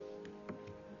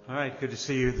All right, good to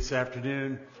see you this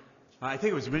afternoon. I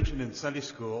think it was mentioned in Sunday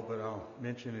school, but I'll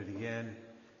mention it again,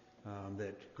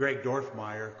 that Greg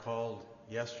Dorfmeyer called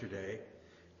yesterday.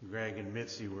 Greg and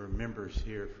Mitzi were members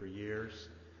here for years.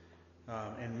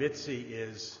 And Mitzi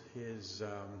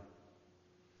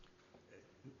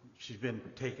she's been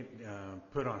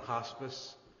put on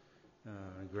hospice.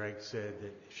 Greg said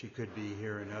that she could be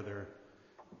here another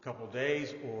couple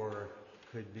days or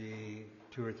could be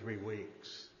 2 or 3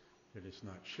 weeks. But it's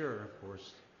not sure. Of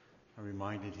course, I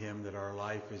reminded him that our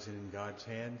life is in God's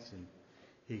hands, and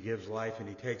He gives life and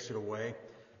He takes it away.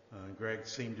 Greg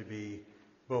seemed to be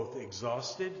both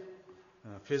exhausted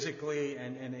physically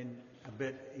and a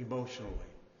bit emotionally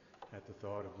at the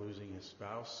thought of losing his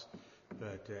spouse.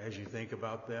 But as you think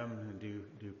about them,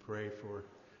 do pray for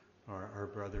our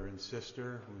brother and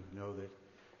sister. We know that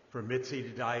for Mitzi to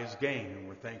die is gain, and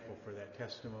we're thankful for that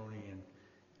testimony.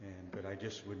 But I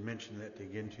just would mention that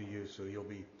again to you, so you'll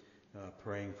be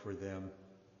praying for them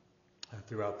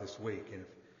throughout this week. And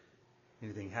if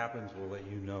anything happens, we'll let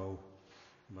you know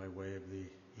by way of the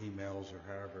emails or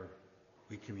however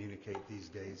we communicate these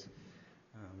days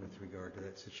with regard to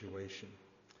that situation.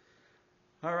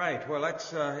 All right. Well,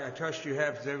 let's. I trust you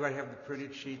have. Does everybody have the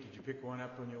printed sheet? Did you pick one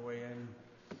up on your way in?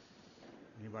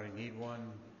 Anybody need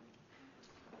one?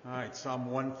 All right.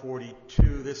 Psalm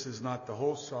 142. This is not the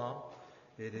whole psalm.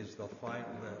 It is the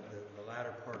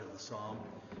latter part of the psalm.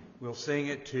 We'll sing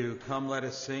it to "Come, Let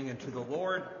Us Sing Unto the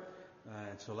Lord."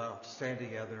 So let's stand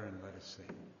together and let us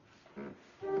sing.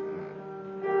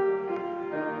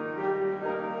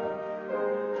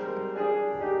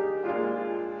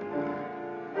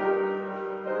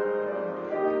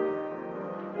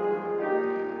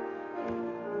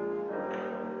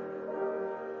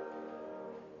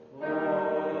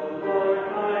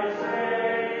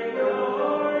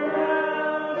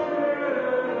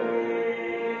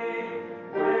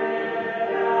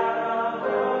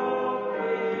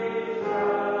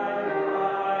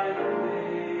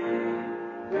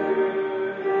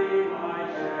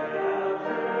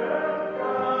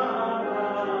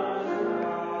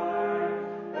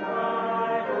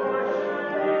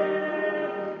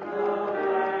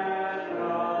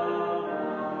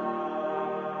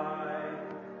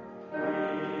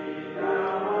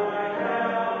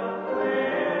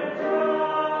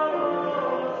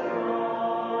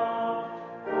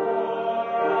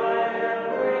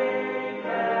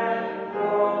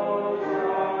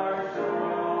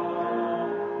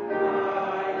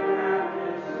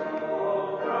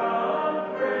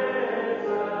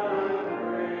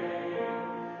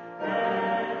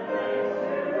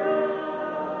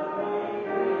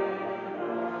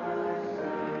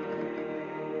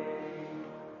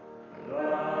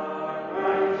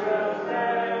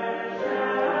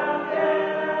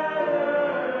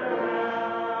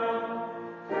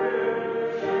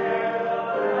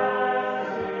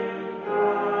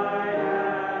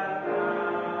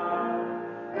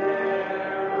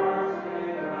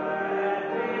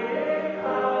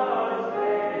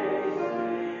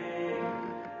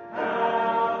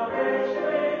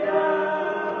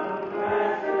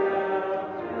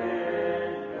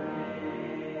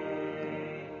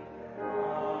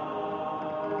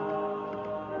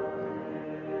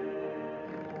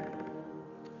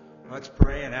 Let's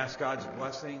pray and ask God's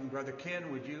blessing. Brother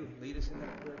Ken, would you lead us in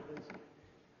that prayer, please?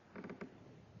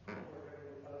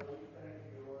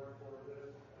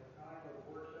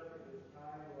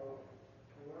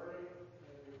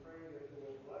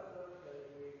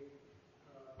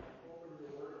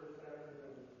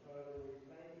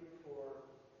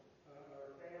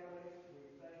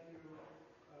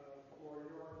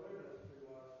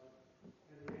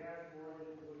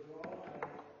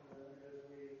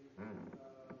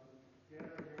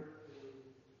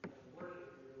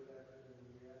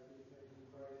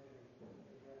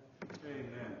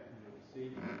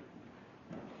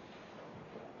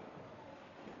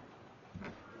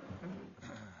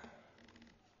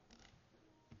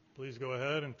 Please go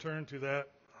ahead and turn to that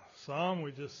psalm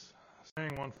we just sang,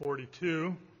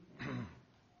 142.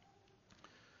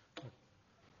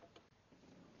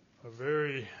 A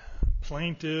very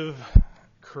plaintive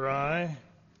cry.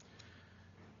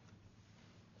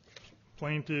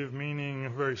 Plaintive meaning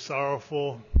very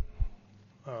sorrowful,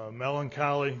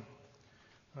 melancholy,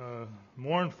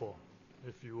 mournful,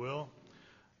 if you will,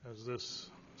 as this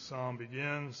psalm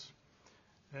begins.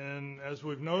 And as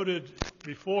we've noted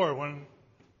before,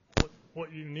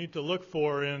 what you need to look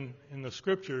for in the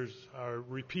scriptures are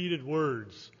repeated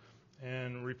words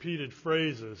and repeated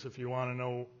phrases if you want to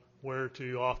know where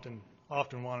to often want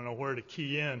to know where to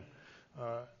key in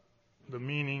the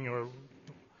meaning or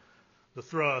the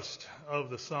thrust of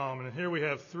the psalm. And here we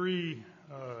have three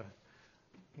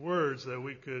words that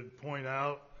we could point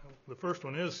out. The first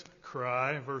one is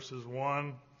cry, verses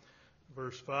 1,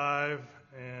 verse 5,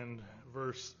 and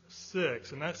verse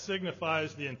 6. And that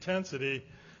signifies the intensity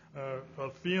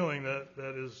of feeling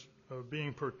that is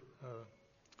being put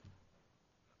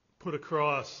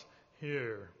across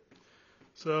here.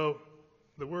 So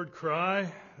the word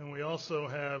cry, and we also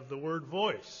have the word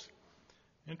voice.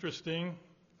 Interesting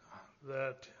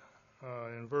that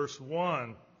in verse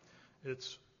 1,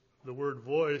 it's the word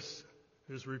voice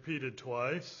is repeated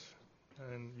twice,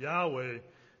 and Yahweh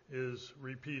is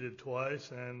repeated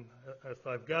twice. And if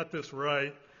I've got this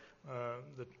right,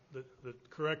 the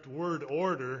correct word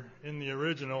order in the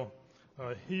original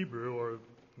Hebrew, or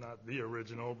not the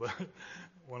original, but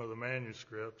one of the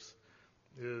manuscripts,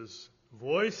 is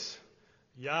voice,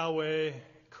 Yahweh,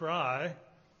 cry,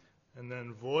 and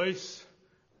then voice,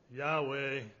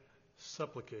 Yahweh,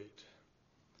 supplicate.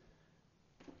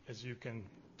 As you can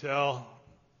tell,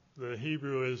 the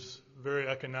Hebrew is very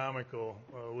economical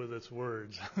with its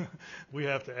words. We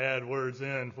have to add words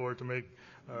in for it to make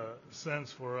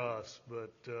sense for us.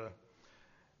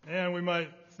 And we might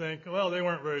think, well, they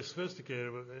weren't very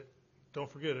sophisticated, but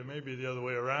don't forget, it may be the other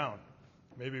way around.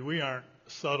 Maybe we aren't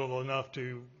subtle enough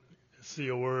to see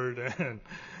a word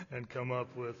and come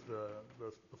up with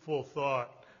the full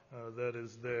thought that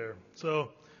is there. So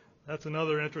that's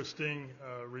another interesting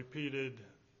repeated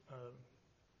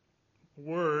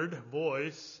word,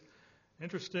 voice.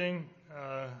 Interesting,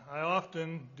 I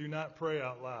often do not pray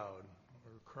out loud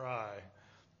or cry.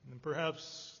 And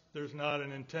perhaps there's not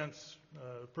an intense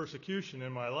persecution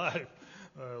in my life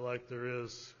like there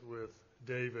is with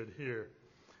David here.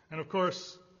 And of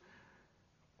course,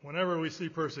 whenever we see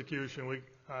persecution,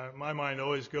 my mind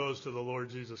always goes to the Lord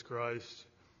Jesus Christ.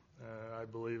 I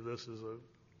believe this is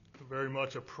very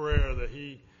much a prayer that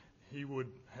he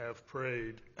would have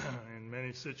prayed in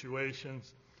many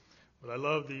situations. But I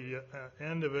love the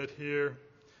end of it here.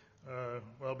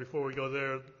 Well, before we go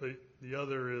there, the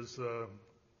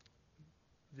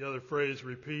other phrase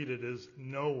repeated is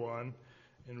no one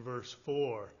in verse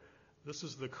 4. This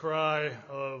is the cry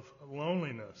of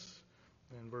loneliness.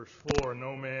 In verse 4,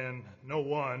 no man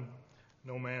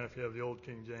if you have the old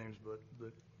King James, but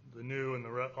the new and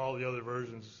all the other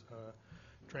versions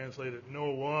translate it,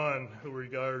 no one who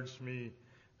regards me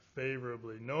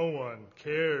favorably. No one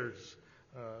cares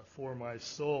for my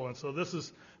soul. And so this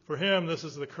is, for him, this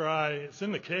is the cry. It's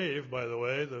in the cave, by the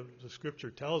way. The scripture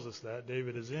tells us that.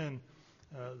 David is in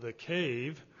the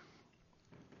cave,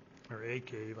 or a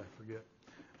cave, I forget.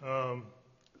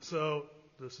 So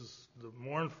this is the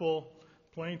mournful,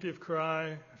 plaintive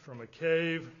cry from a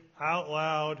cave, out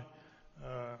loud,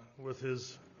 with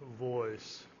his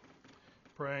voice,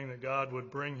 praying that God would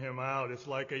bring him out. It's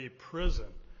like a prison,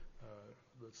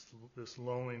 this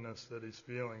loneliness that he's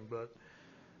feeling. But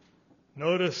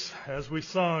notice, as we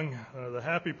sung the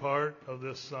happy part of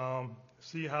this psalm,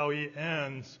 see how he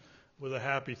ends with a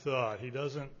happy thought. He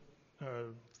doesn't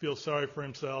feel sorry for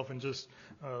himself and just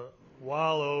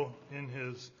wallow in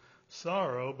his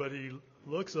sorrow, but he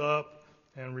looks up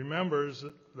and remembers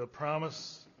the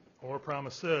promise or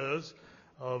promises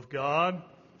of God.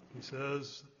 He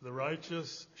says, the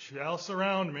righteous shall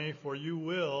surround me, for you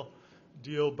will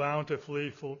deal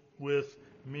bountifully with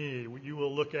me. You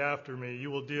will look after me.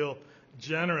 You will deal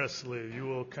generously. You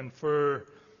will confer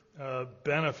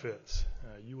benefits.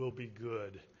 You will be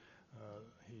good.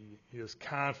 He is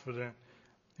confident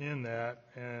in that.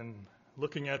 And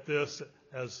looking at this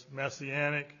as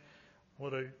messianic,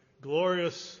 what a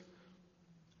glorious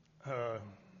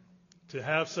to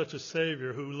have such a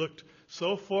Savior who looked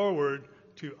so forward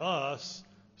to us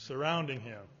surrounding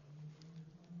him.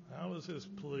 That was his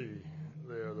plea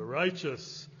there. The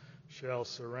righteous shall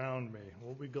surround me.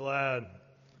 We'll be glad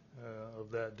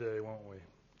of that day, won't we?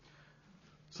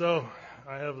 So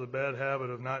I have the bad habit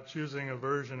of not choosing a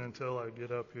version until I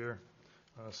get up here.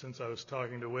 Since I was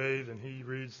talking to Wade and he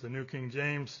reads the New King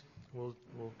James, we'll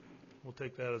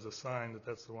take that as a sign that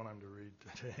that's the one I'm to read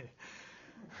today.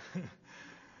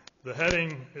 The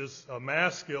heading is a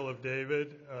maskil of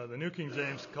David. The New King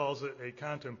James calls it a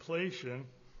contemplation.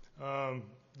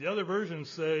 The other versions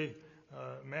say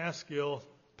maskil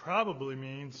probably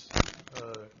means,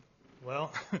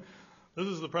 this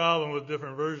is the problem with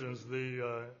different versions.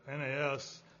 The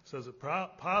NAS says it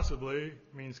possibly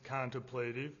means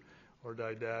contemplative or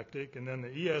didactic, and then the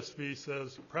ESV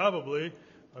says probably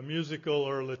a musical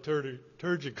or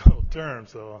liturgical term.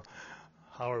 So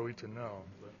how are we to know?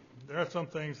 But there are some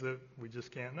things that we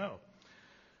just can't know.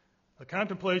 A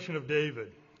contemplation of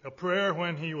David, a prayer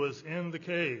when he was in the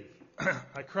cave.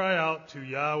 I cry out to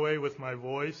Yahweh with my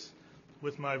voice.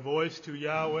 With my voice to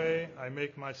Yahweh, I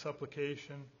make my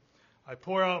supplication. I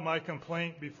pour out my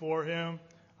complaint before him.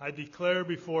 I declare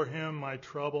before him my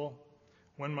trouble.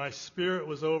 When my spirit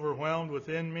was overwhelmed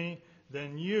within me,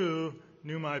 then you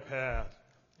knew my path.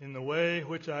 In the way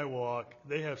which I walk,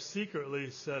 they have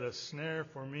secretly set a snare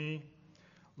for me.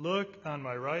 Look on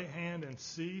my right hand and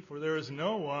see, for there is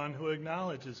no one who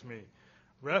acknowledges me.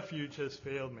 Refuge has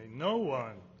failed me. No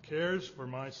one cares for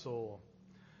my soul.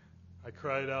 I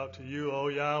cried out to you, O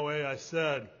Yahweh. I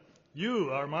said, you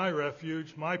are my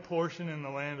refuge, my portion in the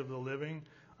land of the living.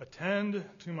 Attend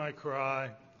to my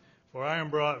cry, for I am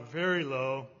brought very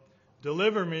low.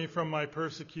 Deliver me from my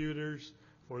persecutors,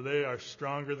 for they are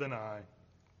stronger than I.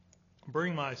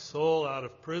 Bring my soul out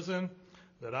of prison,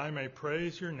 that I may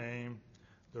praise your name.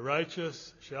 The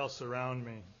righteous shall surround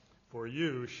me, for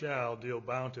you shall deal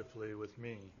bountifully with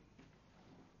me.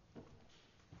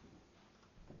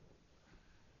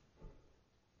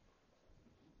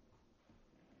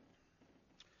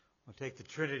 I'll take the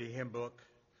Trinity hymn book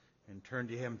and turn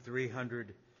to hymn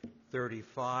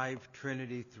 335,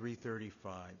 Trinity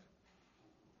 335.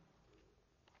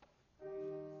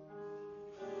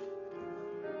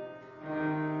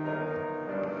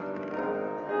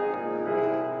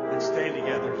 Let's stand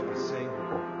together as we sing.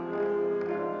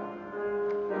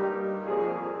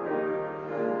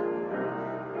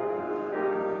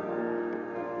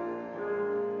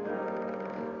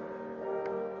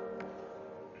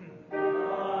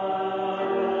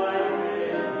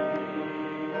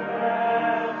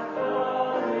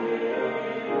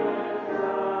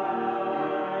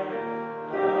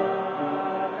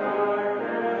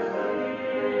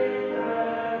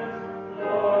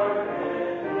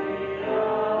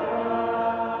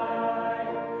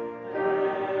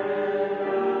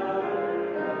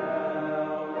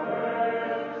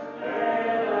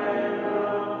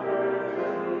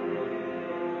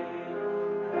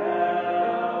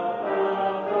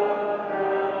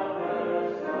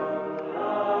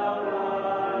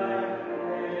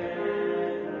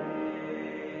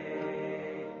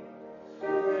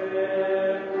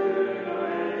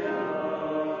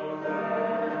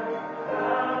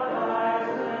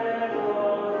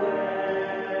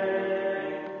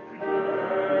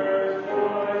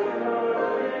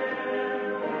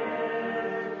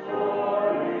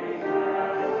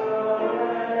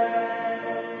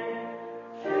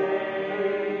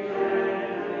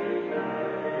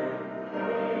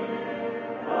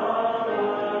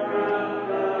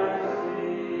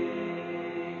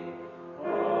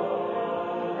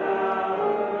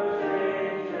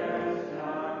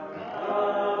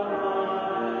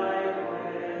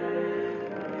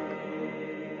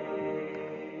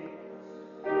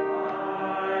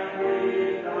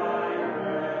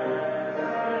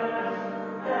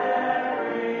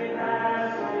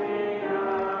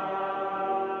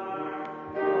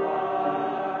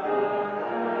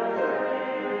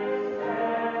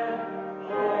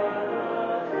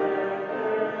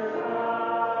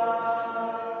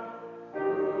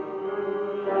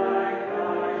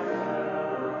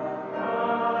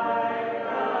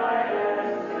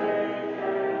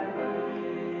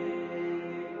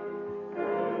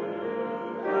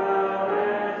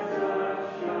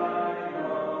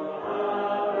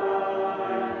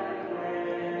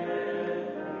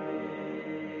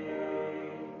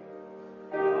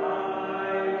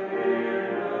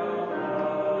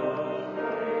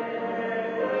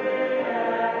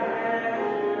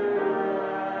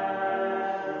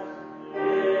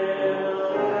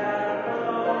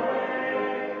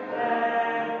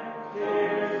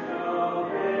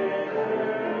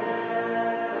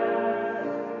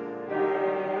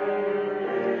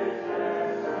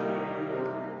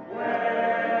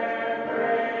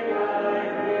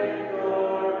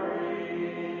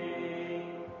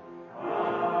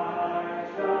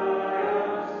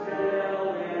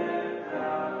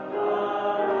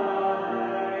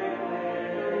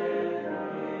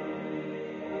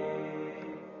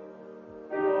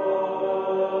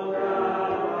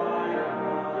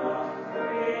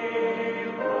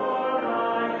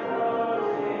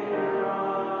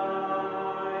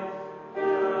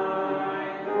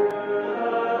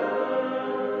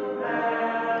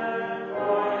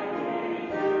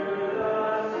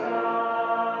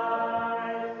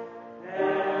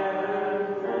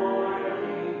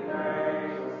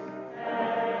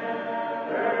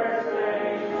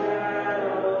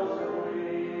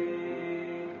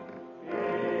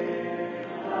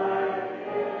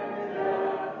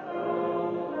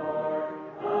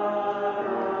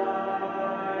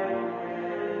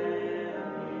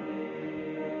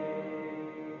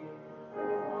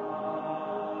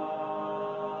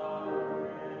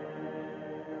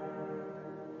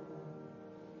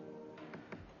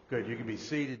 Good. You can be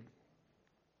seated.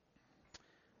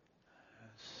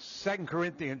 2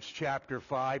 Corinthians chapter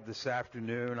 5 this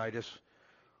afternoon. I just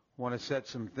want to set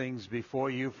some things before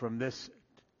you from this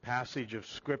passage of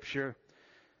Scripture.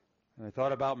 And I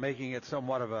thought about making it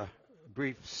somewhat of a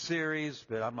brief series,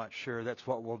 but I'm not sure that's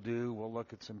what we'll do. We'll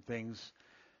look at some things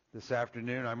this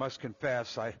afternoon. I must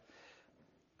confess, I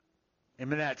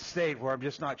am in that state where I'm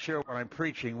just not sure what I'm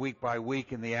preaching week by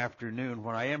week in the afternoon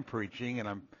when I am preaching, and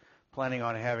I'm planning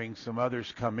on having some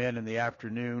others come in the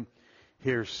afternoon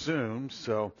here soon,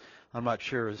 so I'm not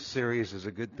sure a series is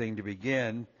a good thing to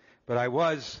begin. But I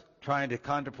was trying to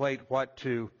contemplate what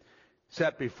to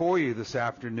set before you this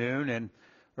afternoon, and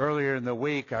earlier in the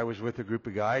week I was with a group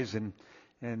of guys, and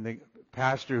the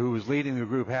pastor who was leading the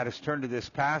group had us turn to this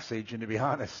passage, and to be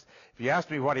honest, if you asked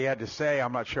me what he had to say,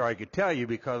 I'm not sure I could tell you,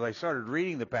 because I started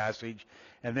reading the passage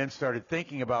and then started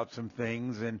thinking about some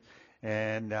things and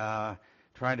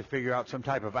trying to figure out some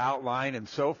type of outline and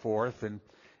so forth, and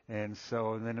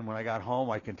then when I got home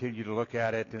I continued to look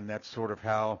at it, and that's sort of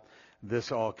how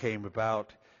this all came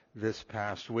about this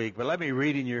past week. But let me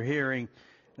read in your hearing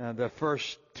the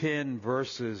first 10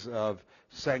 verses of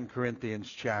 2 Corinthians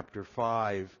chapter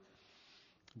 5.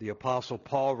 The Apostle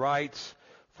Paul writes,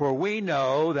 "For we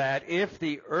know that if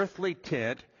the earthly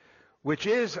tent, which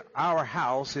is our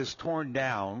house, is torn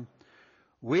down,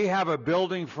 we have a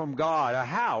building from God, a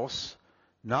house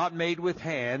not made with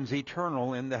hands,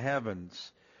 eternal in the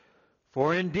heavens.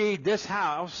 For indeed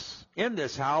in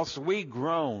this house we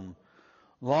groan,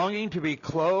 longing to be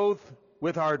clothed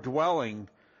with our dwelling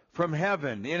from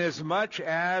heaven, inasmuch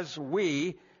as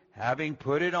we, having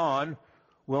put it on,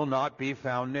 will not be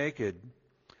found naked.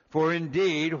 For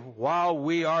indeed, while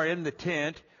we are in the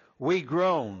tent, we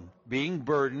groan, being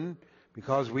burdened,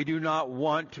 because we do not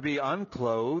want to be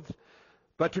unclothed,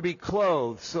 but to be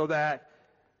clothed, so that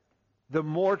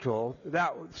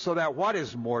what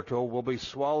is mortal will be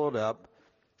swallowed up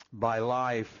by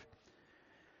life.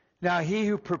 Now he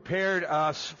who prepared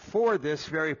us for this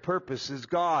very purpose is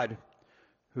God,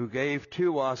 who gave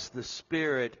to us the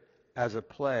Spirit as a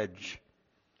pledge.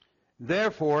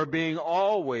 Therefore, being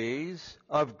always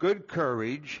of good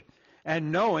courage,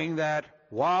 and knowing that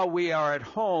while we are at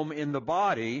home in the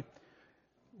body,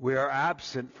 we are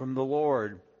absent from the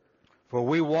Lord. For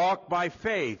we walk by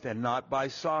faith and not by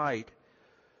sight.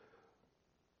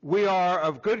 We are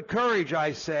of good courage,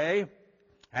 I say,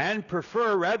 and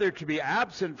prefer rather to be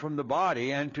absent from the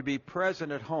body and to be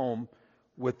present at home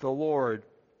with the Lord.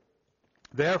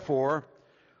 Therefore,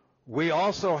 we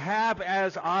also have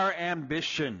as our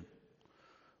ambition,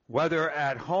 whether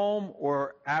at home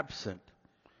or absent,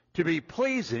 to be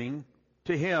pleasing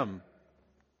to Him.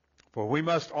 For we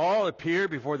must all appear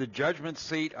before the judgment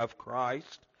seat of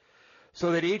Christ,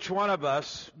 so that each one of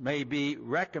us may be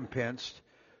recompensed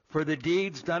for the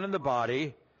deeds done in the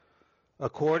body,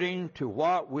 according to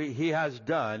what he has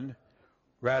done,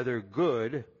 rather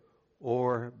good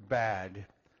or bad."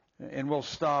 And we'll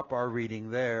stop our reading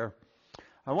there.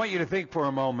 I want you to think for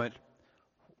a moment,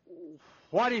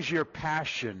 what is your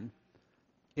passion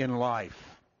in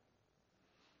life?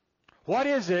 What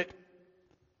is it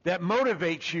that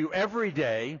motivates you every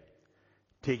day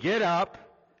to get up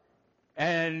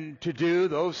and to do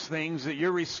those things that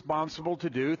you're responsible to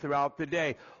do throughout the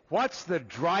day? What's the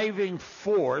driving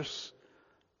force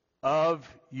of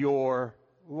your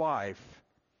life?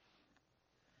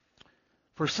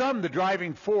 For some, the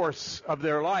driving force of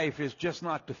their life is just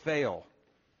not to fail.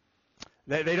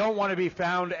 They don't want to be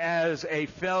found as a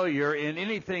failure in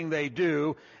anything they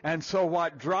do, and so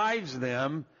what drives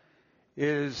them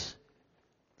is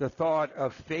the thought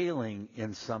of failing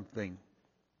in something.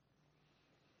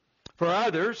 For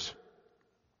others,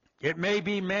 it may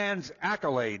be man's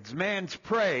accolades, man's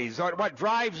praise. What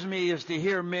drives me is to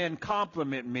hear men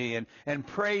compliment me and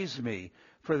praise me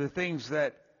for the things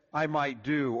that I might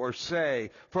do or say.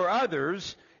 For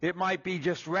others, it might be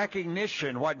just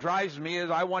recognition. What drives me is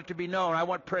I want to be known. I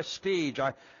want prestige.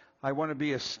 I want to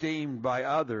be esteemed by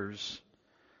others.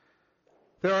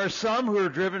 There are some who are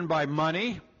driven by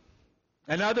money,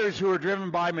 and others who are driven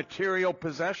by material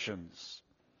possessions.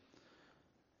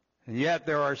 And yet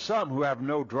there are some who have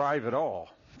no drive at all.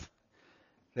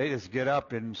 They just get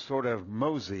up and sort of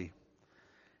mosey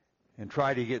and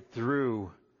try to get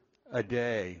through a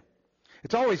day.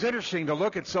 It's always interesting to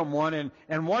look at someone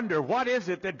and wonder, what is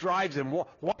it that drives them?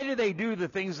 Why do they do the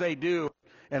things they do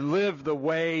and live the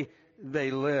way they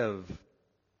live?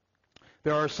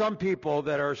 There are some people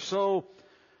that are so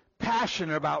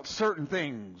passionate about certain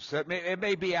things. It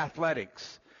may be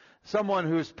athletics. someone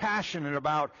who's passionate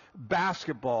about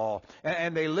basketball,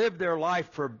 and they live their life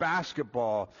for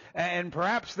basketball, and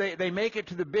perhaps they make it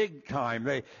to the big time.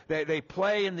 They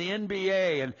play in the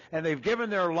NBA, and they've given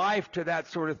their life to that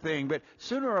sort of thing. But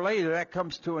sooner or later, that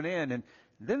comes to an end, and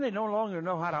then they no longer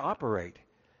know how to operate.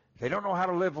 They don't know how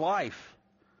to live life.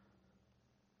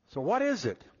 So what is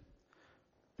it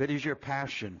that is your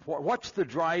passion? What's the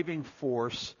driving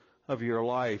force of your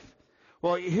life?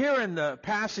 Well, here in the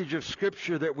passage of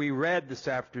Scripture that we read this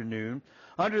afternoon,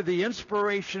 under the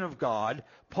inspiration of God,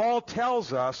 Paul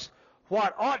tells us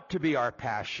what ought to be our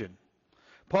passion.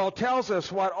 Paul tells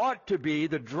us what ought to be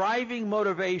the driving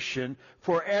motivation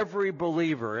for every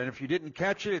believer. And if you didn't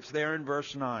catch it, it's there in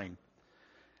verse 9.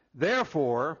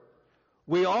 Therefore,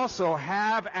 we also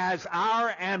have as our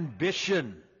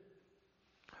ambition,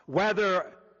 whether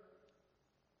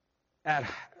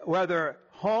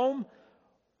home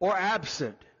or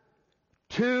absent,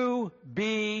 to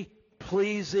be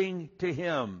pleasing to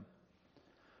Him.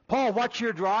 Paul, what's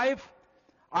your drive?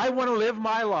 I want to live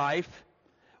my life,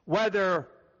 whether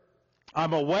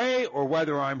I'm away or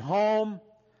whether I'm home,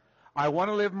 I want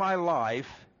to live my life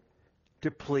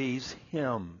to please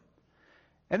Him.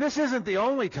 And this isn't the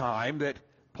only time that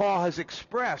Paul has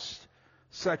expressed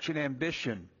such an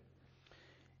ambition.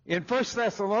 In 1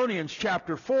 Thessalonians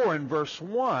chapter 4 and verse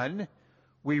 1,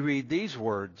 we read these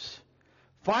words,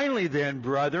 "Finally then,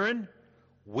 brethren,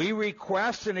 we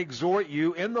request and exhort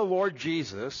you in the Lord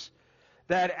Jesus,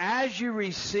 that as you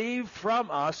receive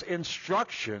from us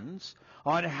instructions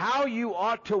on how you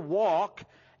ought to walk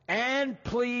and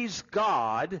please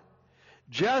God,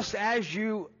 just as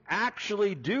you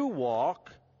actually do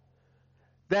walk,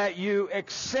 that you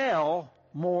excel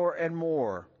more and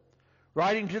more."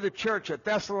 Writing to the church at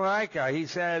Thessalonica, he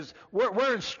says,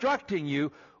 we're instructing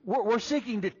you, we're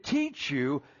seeking to teach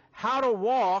you how to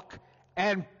walk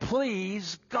and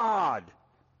please God.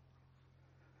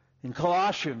 In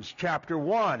Colossians chapter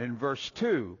 1 and verse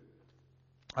 10,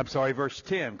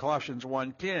 Colossians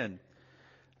 1:10.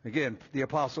 Again, the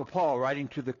Apostle Paul, writing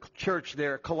to the church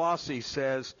there at Colossae,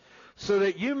 says, "So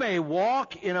that you may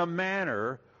walk in a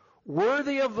manner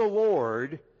worthy of the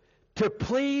Lord, to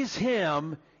please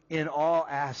Him in all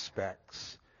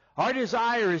aspects." Our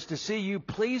desire is to see you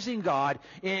pleasing God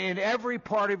in every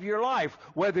part of your life,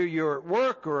 whether you're at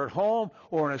work or at home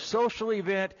or in a social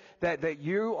event, that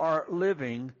you are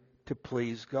living to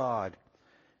please God.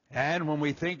 And when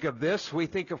we think of this, we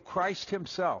think of Christ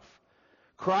Himself.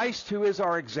 Christ, who is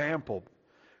our example.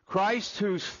 Christ,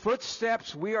 whose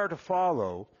footsteps we are to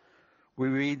follow. We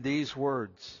read these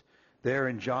words there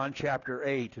in John chapter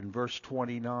 8 and verse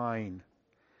 29.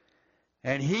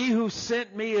 "And He who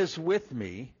sent me is with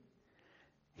me.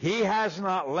 He has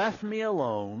not left me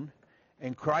alone."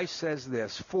 And Christ says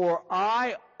this, "For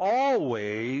I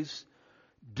always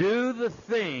do the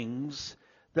things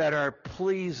that are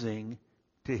pleasing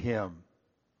to Him."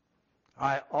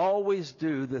 I always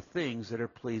do the things that are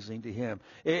pleasing to Him.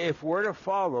 If we're to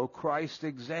follow Christ's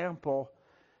example,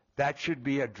 that should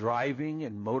be a driving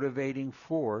and motivating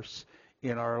force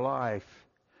in our life.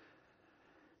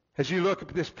 As you look at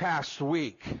this past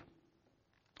week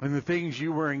and the things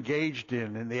you were engaged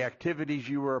in and the activities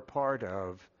you were a part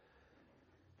of,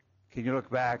 can you look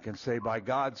back and say, by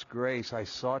God's grace, I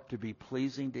sought to be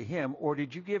pleasing to Him? Or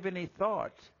did you give any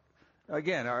thought?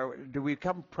 Again, do we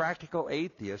become practical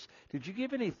atheists? Did you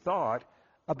give any thought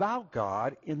about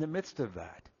God in the midst of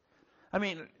that? I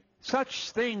mean,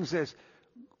 such things as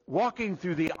walking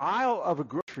through the aisle of a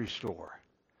grocery store.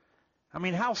 I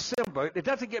mean, how simple. It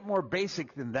doesn't get more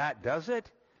basic than that, does it?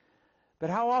 But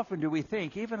how often do we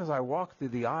think, even as I walk through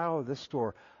the aisle of this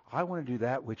store, I want to do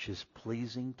that which is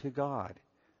pleasing to God?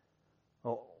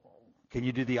 Oh, can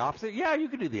you do the opposite? Yeah, you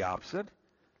can do the opposite.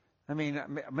 I mean,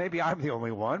 maybe I'm the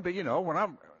only one, but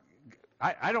when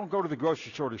I don't go to the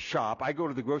grocery store to shop. I go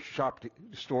to the grocery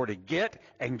store to get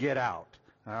and get out.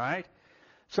 All right?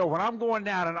 So when I'm going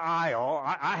down an aisle,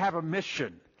 I have a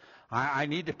mission. I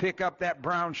need to pick up that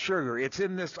brown sugar. It's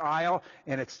in this aisle,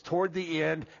 and it's toward the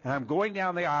end, and I'm going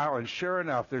down the aisle, and sure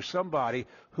enough, there's somebody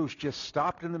who's just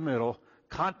stopped in the middle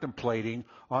contemplating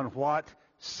on what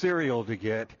cereal to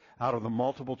get out of the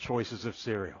multiple choices of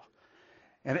cereal.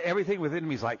 And everything within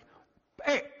me is like,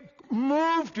 hey,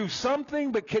 move, do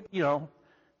something, but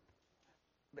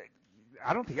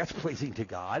I don't think that's pleasing to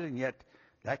God, and yet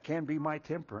that can be my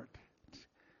temperament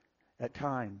at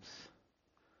times.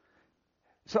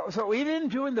 So even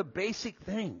doing the basic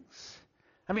things.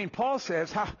 I mean, Paul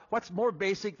says, what's more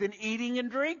basic than eating and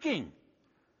drinking?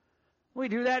 We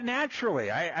do that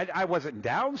naturally. I wasn't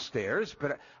downstairs,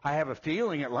 but I have a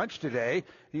feeling at lunch today,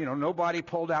 nobody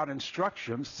pulled out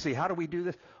instructions. See, how do we do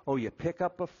this? Oh, you pick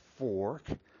up a fork,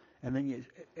 and then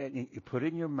you put it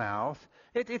in your mouth.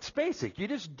 It's basic. You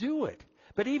just do it.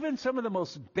 But even some of the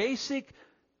most basic,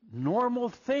 normal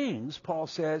things, Paul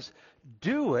says,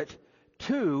 do it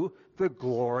to the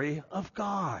glory of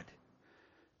God.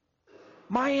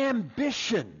 My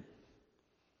ambition,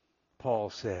 Paul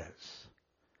says,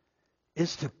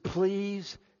 is to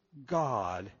please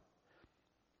God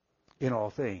in all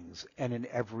things and in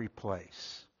every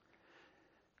place.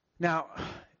 Now,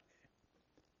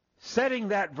 setting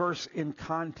that verse in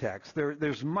context,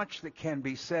 there's much that can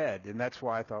be said, and that's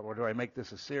why I thought, well, do I make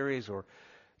this a series, or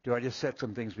do I just set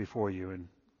some things before you? And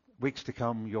weeks to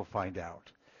come, you'll find out.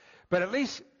 But at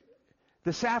least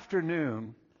this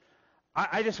afternoon,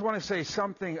 I just want to say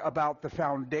something about the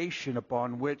foundation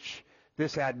upon which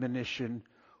this admonition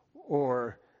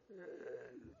or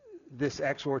this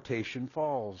exhortation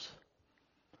falls.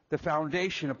 The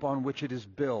foundation upon which it is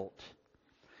built.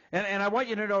 And I want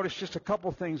you to notice just a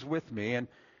couple things with me.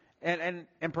 And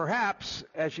perhaps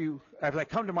as I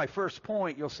come to my first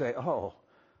point, you'll say, oh,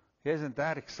 isn't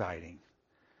that exciting?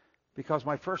 Because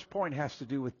my first point has to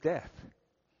do with death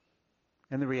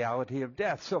and the reality of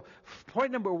death. So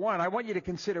point number one, I want you to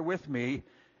consider with me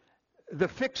the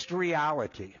fixed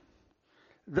reality.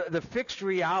 The fixed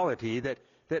reality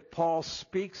that Paul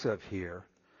speaks of here.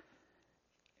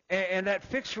 And that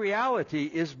fixed reality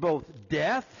is both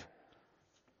death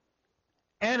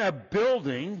and a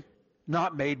building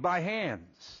not made by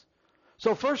hands.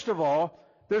 So first of all,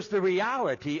 there's the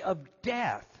reality of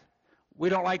death. We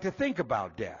don't like to think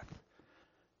about death.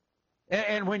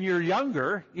 And when you're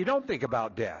younger, you don't think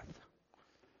about death.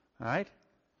 All right?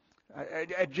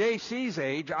 At JC's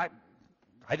age, I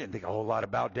didn't think a whole lot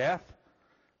about death.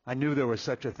 I knew there was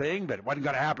such a thing, but it wasn't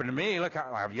going to happen to me. Look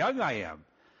how young I am.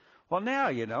 Well, now,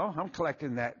 I'm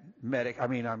collecting that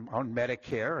I'm on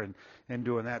Medicare and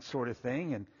doing that sort of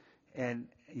thing, and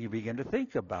you begin to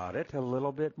think about it a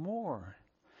little bit more.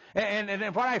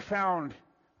 And what I found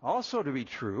also to be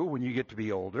true when you get to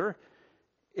be older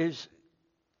is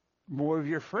more of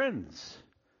your friends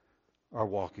are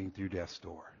walking through death's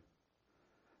door.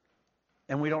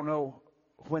 And we don't know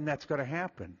when that's going to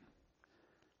happen.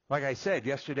 Like I said,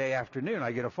 yesterday afternoon,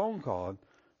 I get a phone call,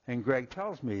 and Greg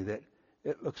tells me that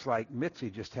it looks like Mitzi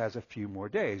just has a few more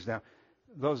days. Now,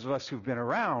 those of us who've been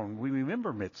around, we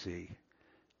remember Mitzi.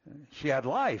 She had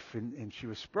life, and she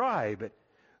was spry, but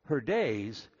her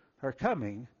days are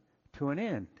coming to an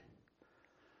end.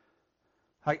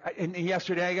 And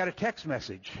yesterday, I got a text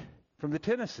message from the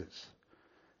Tennises.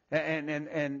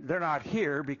 And they're not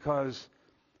here because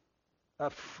a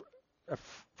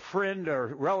friend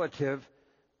or relative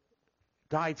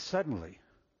died suddenly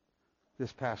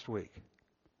this past week.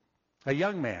 A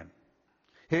young man.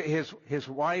 His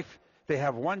wife, they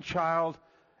have one child,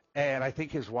 and I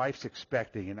think his wife's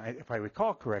expecting, and if I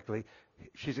recall correctly,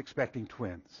 she's expecting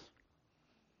twins.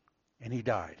 And he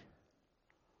died.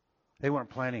 They weren't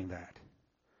planning that.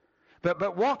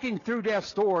 But walking through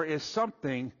death's door is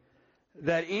something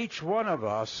that each one of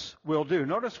us will do.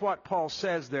 Notice what Paul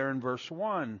says there in verse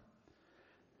 1.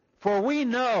 For we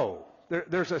know,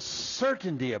 there's a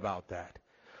certainty about that.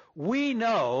 We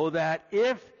know that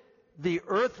if the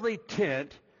earthly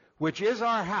tent, which is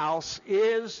our house,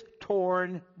 is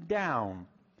torn down,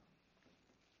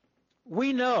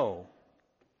 we know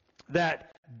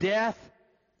that death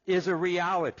is a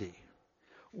reality.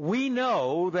 We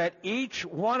know that each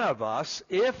one of us,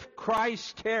 if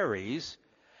Christ tarries,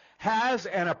 has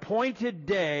an appointed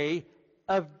day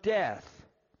of death.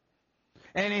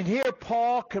 And in here,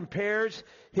 Paul compares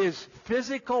his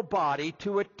physical body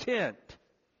to a tent.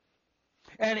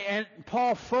 And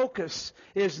Paul's focus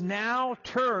is now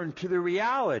turned to the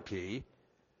reality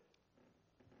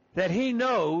that he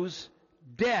knows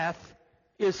death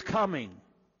is coming.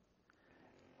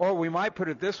 Or we might put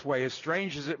it this way, as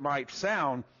strange as it might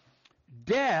sound,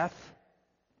 death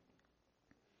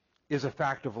is a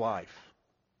fact of life.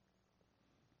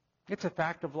 It's a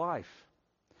fact of life.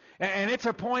 And it's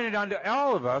appointed unto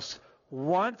all of us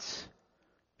once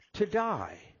to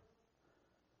die.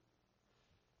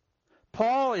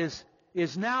 Paul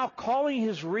is now calling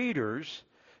his readers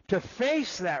to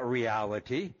face that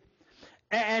reality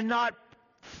and not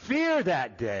fear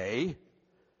that day,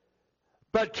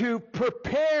 but to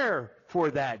prepare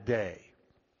for that day,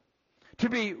 to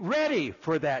be ready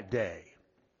for that day.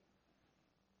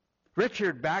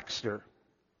 Richard Baxter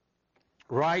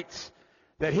writes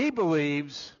that he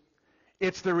believes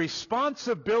it's the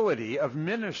responsibility of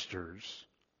ministers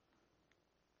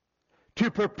to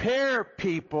prepare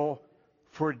people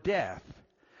for death,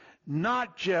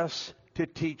 not just to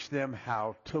teach them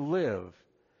how to live,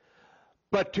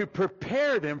 but to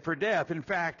prepare them for death. In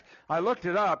fact, I looked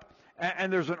it up,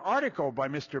 and there's an article by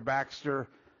Mr. Baxter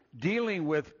dealing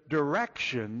with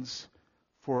directions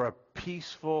for a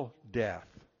peaceful death.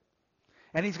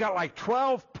 And he's got like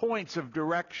 12 points of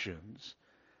directions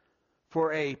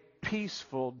for a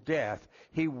peaceful death.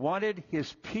 He wanted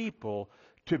his people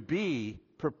to be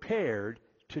prepared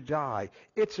to die.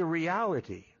 It's a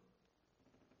reality.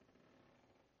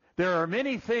 There are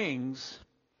many things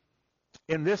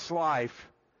in this life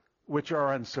which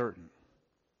are uncertain.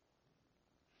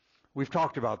 We've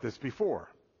talked about this before.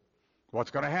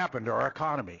 What's going to happen to our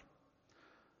economy?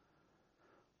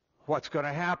 What's going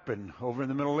to happen over in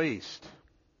the Middle East?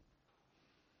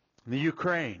 In the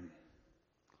Ukraine?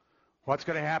 What's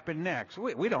going to happen next?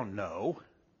 We don't know.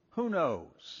 Who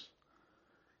knows?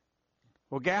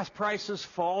 Will gas prices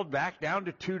fall back down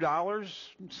to $2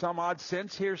 some odd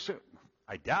cents here soon?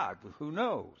 I doubt, but who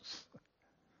knows?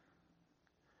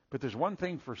 But there's one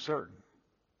thing for certain.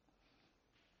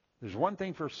 There's one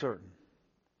thing for certain.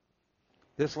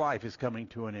 This life is coming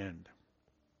to an end.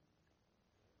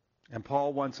 And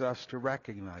Paul wants us to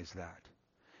recognize that.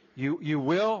 You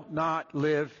will not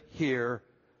live here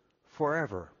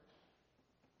forever.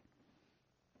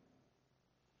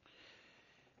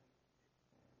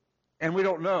 And we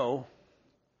don't know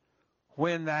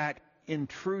when that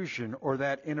intrusion or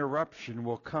that interruption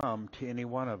will come to any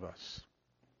one of us.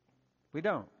 We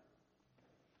don't.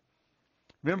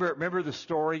 Remember the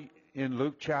story in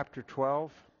Luke chapter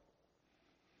 12?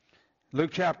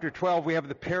 Luke chapter 12, we have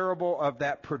the parable of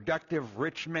that productive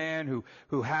rich man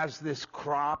who has this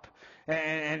crop,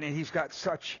 and he's got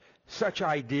such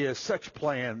ideas, such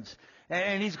plans,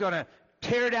 and he's going to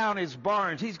tear down his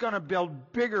barns. He's going to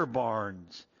build bigger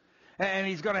barns. And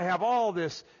he's going to have all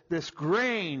this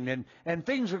grain, and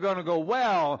things are going to go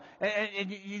well. And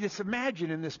you just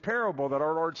imagine in this parable that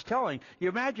our Lord's telling, you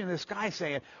imagine this guy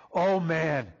saying, oh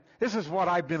man, this is what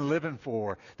I've been living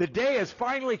for. The day has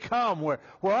finally come where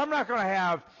I'm not going to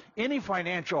have any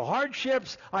financial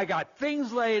hardships. I got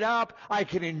things laid up. I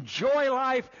can enjoy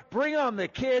life. Bring on the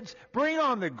kids. Bring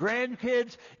on the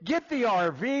grandkids. Get the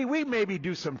RV. We maybe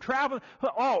do some traveling.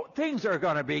 Oh, things are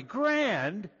going to be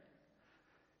grand.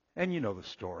 And you know the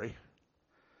story.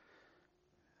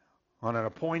 On an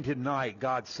appointed night,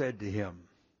 God said to him,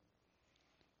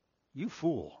 you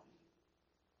fool.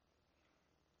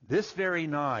 This very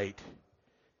night,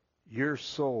 your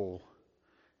soul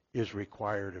is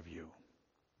required of you.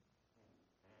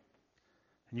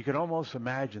 And you can almost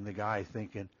imagine the guy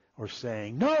thinking or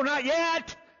saying, no, not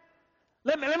yet.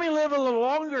 Let me live a little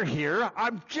longer here.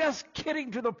 I'm just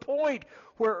getting to the point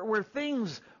where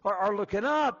things are looking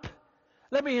up.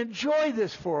 Let me enjoy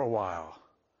this for a while.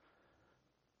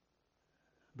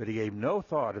 But he gave no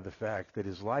thought of the fact that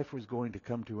his life was going to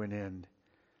come to an end,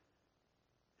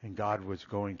 and God was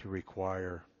going to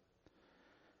require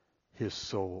his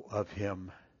soul of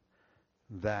him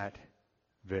that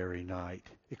very night.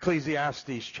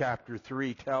 Ecclesiastes chapter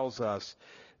 3 tells us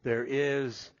there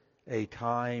is a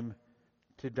time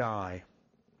to die.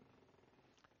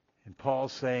 And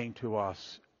Paul's saying to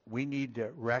us, we need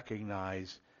to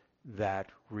recognize that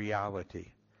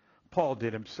reality. Paul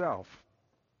did himself.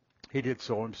 He did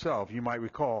so himself. You might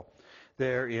recall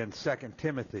there in 2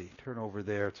 Timothy. Turn over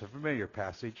there. It's a familiar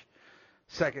passage.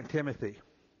 2 Timothy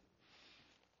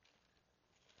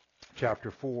chapter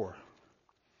 4.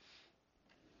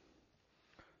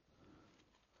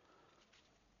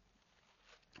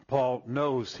 Paul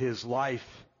knows his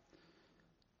life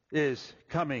is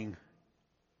coming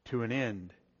to an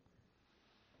end.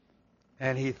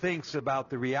 And he thinks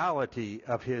about the reality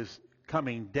of his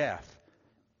coming death.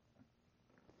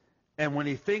 And when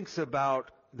he thinks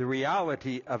about the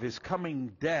reality of his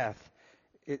coming death,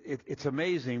 it's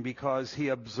amazing because he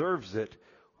observes it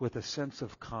with a sense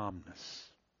of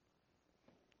calmness.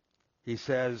 He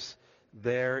says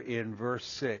there in verse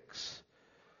 6,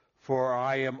 for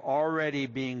I am already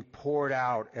being poured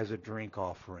out as a drink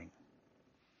offering.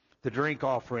 The drink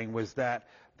offering was the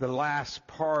last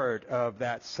part of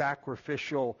that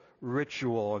sacrificial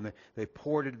ritual, and they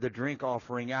poured the drink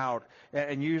offering out.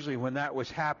 And usually when that was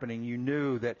happening, you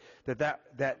knew that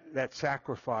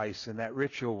sacrifice and that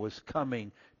ritual was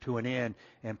coming to an end.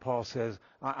 And Paul says,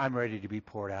 I'm ready to be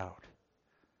poured out.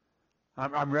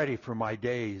 I'm ready for my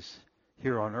days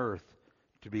here on earth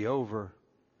to be over.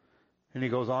 And he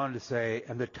goes on to say,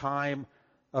 and the time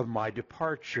of my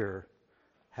departure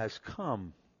has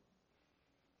come.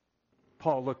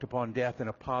 Paul looked upon death in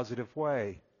a positive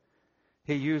way.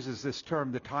 he uses this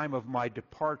term, the time of my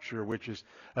departure, which is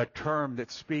a term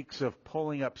that speaks of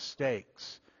pulling up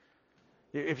stakes.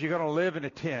 If you're going to live in a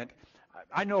tent,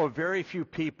 I know of very few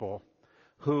people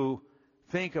who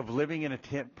think of living in a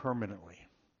tent permanently.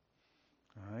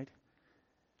 All right?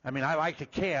 I mean, I like to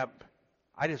camp.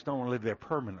 I just don't want to live there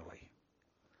permanently.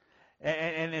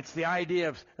 And it's the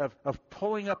idea of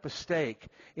pulling up a stake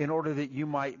in order that you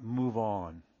might move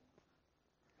on.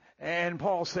 And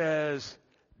Paul says,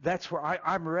 that's where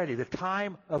I'm ready. The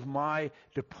time of my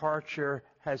departure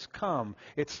has come.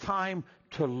 It's time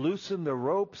to loosen the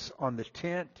ropes on the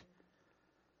tent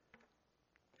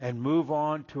and move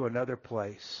on to another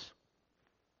place.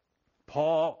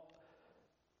 Paul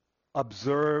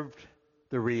observed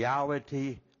the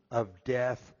reality of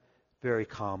death very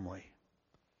calmly.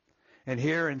 And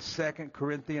here in 2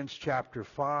 Corinthians chapter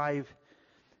 5,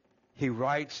 he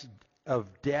writes of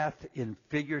death in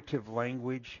figurative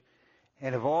language,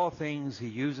 and of all things he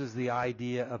uses the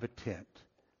idea of a tent.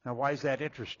 Now why is that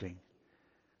interesting?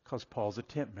 Because Paul's a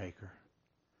tent maker.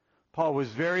 Paul was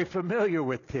very familiar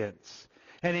with tents,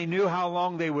 and he knew how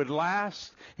long they would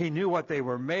last. He knew what they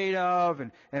were made of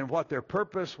and what their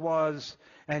purpose was,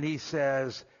 and he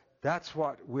says, that's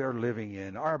what we're living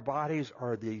in. Our bodies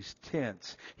are these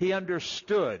tents. He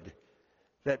understood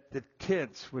that the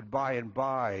tents would by and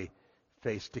by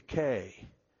face decay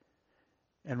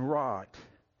and rot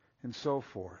and so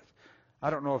forth.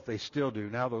 I don't know if they still do.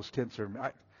 Now those tents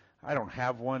are... I don't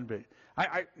have one, but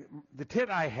the tent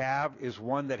I have is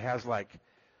one that has like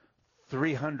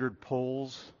 300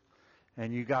 poles,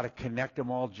 and you got to connect them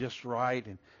all just right,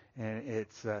 and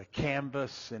it's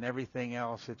canvas and everything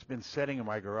else. It's been sitting in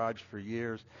my garage for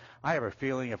years. I have a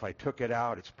feeling if I took it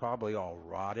out, it's probably all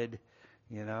rotted,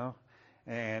 you know.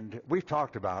 And we've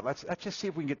talked about it. Let's just see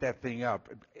if we can get that thing up.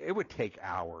 It would take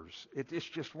hours. It's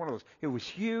just one of those. It was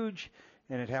huge,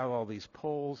 and it had all these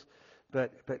poles.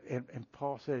 But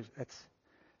Paul says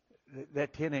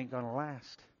that tent ain't going to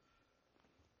last.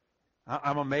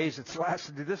 I'm amazed it's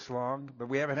lasted this long, but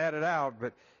we haven't had it out,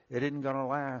 but it isn't going to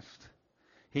last.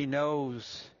 He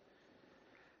knows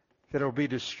that it'll be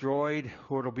destroyed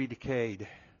or it'll be decayed,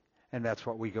 and that's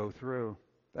what we go through.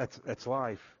 That's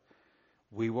life.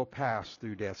 We will pass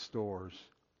through death's doors.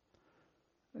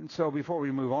 And so before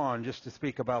we move on, just to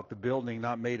speak about the building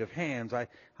not made of hands,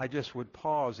 I just would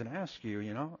pause and ask you,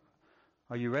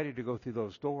 are you ready to go through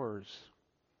those doors?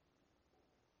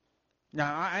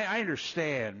 Now, I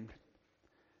understand,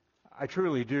 I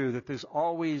truly do, that there's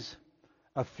always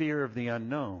a fear of the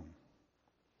unknown.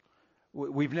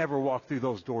 We've never walked through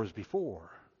those doors before.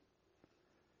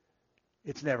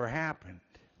 It's never happened.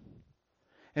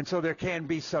 And so there can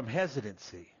be some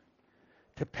hesitancy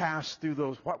to pass through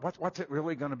those. What's it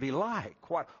really going to be like?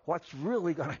 What's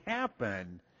really going to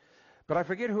happen? But I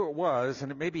forget who it was, and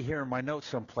it may be here in my notes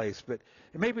someplace, but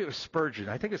maybe it was Spurgeon.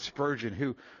 I think it's Spurgeon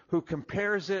who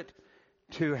compares it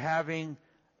to having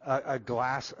a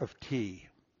glass of tea.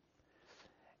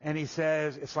 And he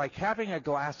says it's like having a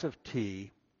glass of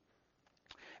tea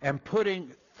and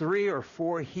putting 3 or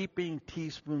 4 heaping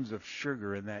teaspoons of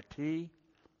sugar in that tea,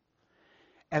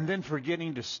 and then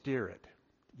forgetting to stir it,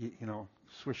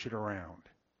 swish it around,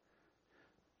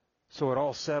 so it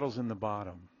all settles in the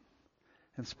bottom.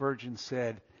 And Spurgeon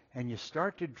said, and you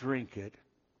start to drink it,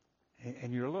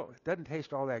 and it doesn't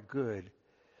taste all that good,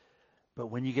 but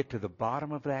when you get to the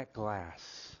bottom of that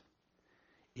glass,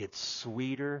 it's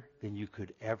sweeter than you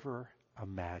could ever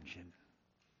imagine.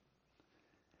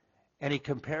 And he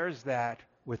compares that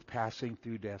with passing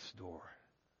through death's door.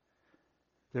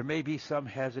 There may be some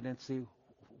hesitancy.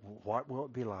 What will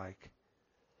it be like?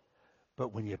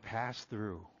 But when you pass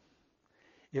through,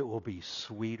 it will be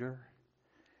sweeter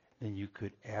than you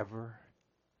could ever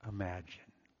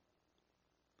imagine.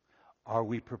 Are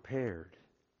we prepared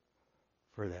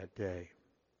for that day?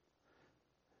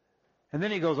 And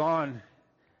then he goes on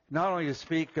not only to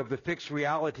speak of the fixed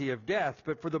reality of death,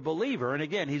 but for the believer. And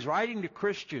again, he's writing to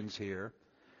Christians here.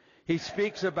 He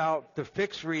speaks about the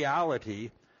fixed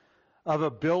reality of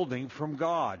a building from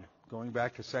God. Going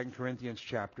back to 2 Corinthians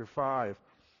chapter 5.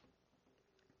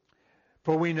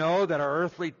 For we know that our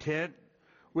earthly tent,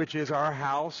 which is our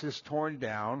house, is torn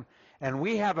down, and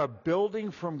we have a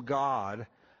building from God,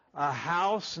 a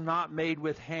house not made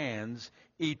with hands,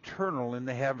 eternal in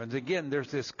the heavens. Again,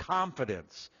 there's this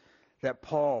confidence that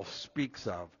Paul speaks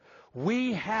of.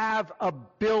 We have a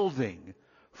building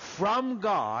from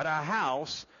God, a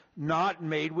house not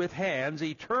made with hands,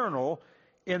 eternal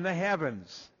in the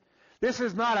heavens. This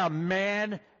is not a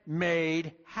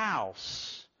man-made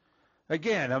house.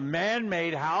 Again, a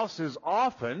man-made house is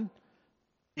often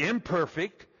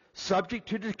imperfect, subject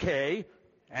to decay,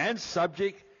 and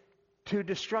subject to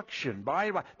destruction.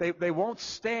 They won't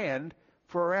stand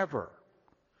forever.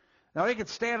 Now, they can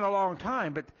stand a long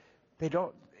time, but they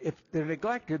don't. If they're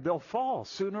neglected, they'll fall.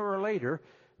 Sooner or later,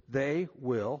 they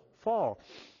will fall.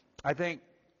 I think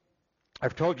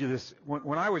I've told you this.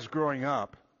 When I was growing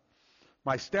up,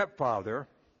 my stepfather,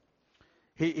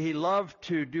 he loved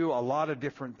to do a lot of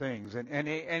different things.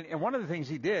 And one of the things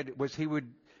he did was he would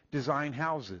design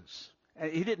houses.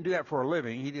 And he didn't do that for a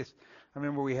living. I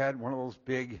remember we had one of those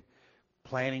big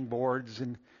planning boards,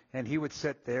 and he would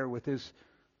sit there with his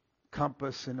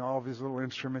compass and all of his little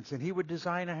instruments, and he would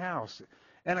design a house.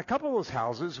 And a couple of those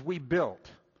houses we built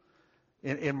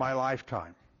in my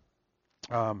lifetime.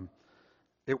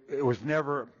 It was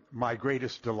never my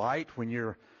greatest delight when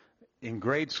you're in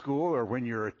grade school or when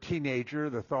you're a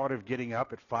teenager, the thought of getting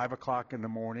up at 5 o'clock in the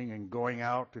morning and going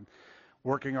out and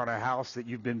working on a house that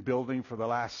you've been building for the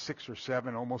last 6 or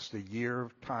 7, almost a year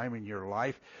of time in your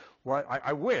life. Well,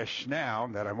 I wish now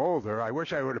that I'm older, I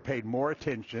wish I would have paid more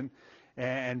attention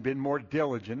and been more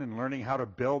diligent in learning how to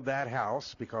build that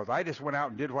house, because I just went out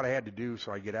and did what I had to do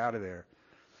so I get out of there.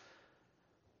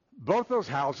 Both those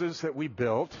houses that we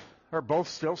built are both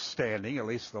still standing. At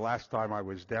least the last time I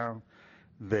was down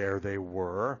there they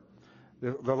were.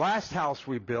 The last house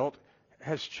we built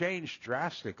has changed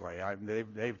drastically.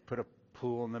 They've put a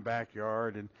pool in the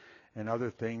backyard and other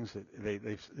things that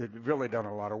they've really done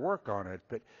a lot of work on it.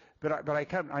 But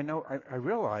I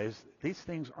realize these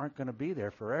things aren't going to be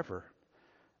there forever.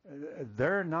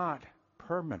 They're not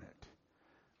permanent.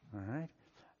 All right?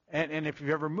 And if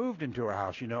you've ever moved into a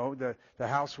house, you know, the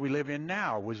house we live in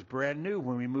now was brand new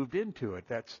when we moved into it.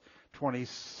 That's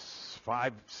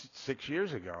 25, 6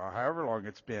 years ago, or however long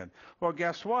it's been. Well,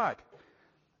 guess what?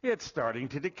 It's starting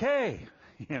to decay,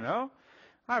 you know.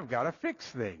 I've got to fix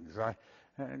things.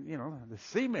 The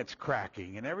cement's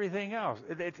cracking and everything else.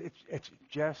 It's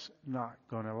just not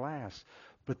going to last.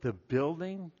 But the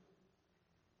building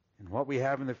and what we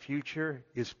have in the future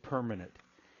is permanent.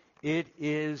 It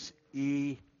is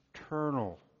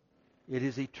eternal. It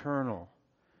is eternal.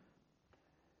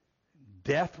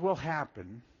 Death will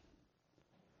happen,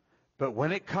 but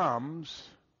when it comes,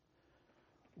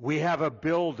 we have a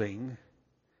building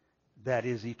that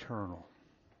is eternal,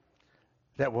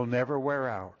 that will never wear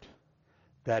out,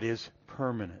 that is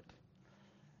permanent.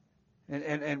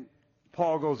 And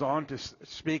Paul goes on to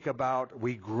speak about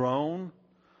we groan,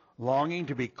 longing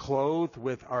to be clothed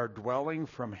with our dwelling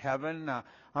from heaven.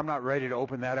 I'm not ready to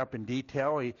open that up in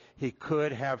detail. He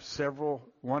could have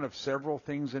one of several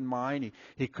things in mind.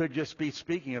 He could just be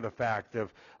speaking of the fact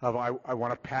of I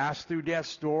want to pass through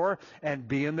death's door and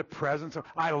be in the presence of,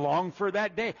 I long for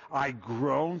that day. I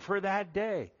groan for that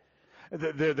day.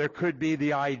 There could be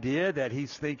the idea that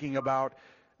he's thinking about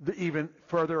even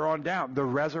further on down, the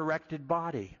resurrected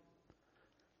body.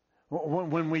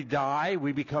 When we die,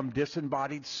 we become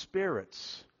disembodied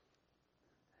spirits.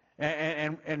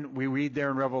 And we read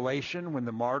there in Revelation, when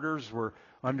the martyrs were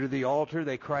under the altar,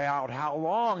 they cry out, how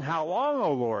long,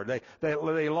 O Lord?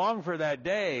 They long for that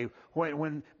day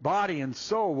when body and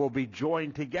soul will be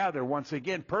joined together once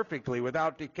again perfectly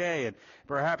without decay. And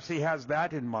perhaps he has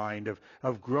that in mind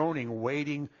of groaning,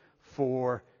 waiting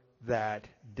for that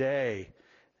day.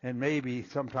 And maybe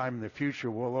sometime in the future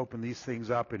we'll open these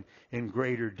things up in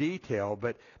greater detail.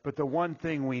 But the one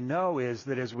thing we know is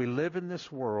that as we live in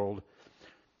this world,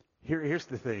 here's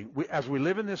the thing. As we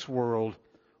live in this world,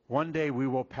 one day we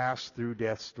will pass through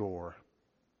death's door.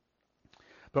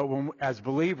 But as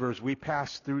believers, we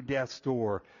pass through death's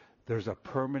door, there's a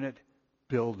permanent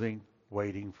building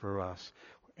waiting for us.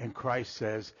 And Christ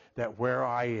says that where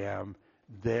I am,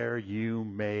 there you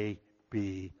may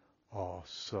be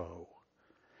also.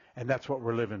 And that's what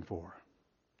we're living for.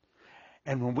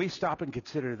 And when we stop and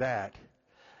consider that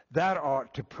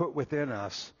ought to put within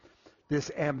us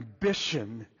this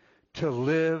ambition to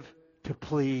live to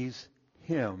please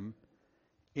Him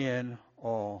in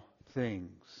all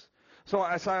things. So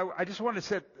I just want to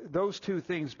set those two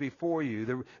things before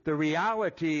you. The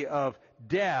reality of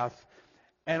death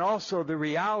and also the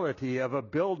reality of a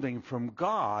building from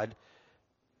God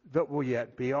that will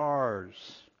yet be ours.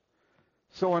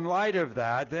 So in light of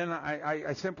that, then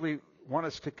I simply want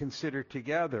us to consider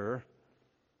together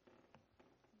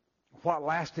what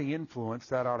lasting influence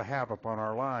that ought to have upon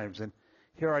our lives. And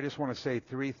here I just want to say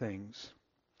three things.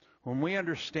 When we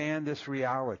understand this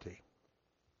reality,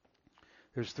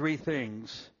 there's three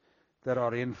things that ought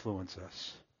to influence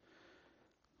us.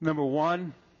 Number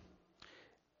one,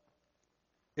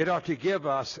 it ought to give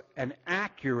us an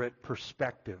accurate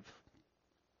perspective.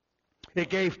 It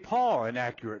gave Paul an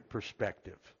accurate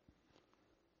perspective.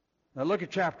 Now look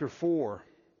at chapter 4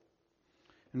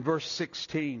 and verse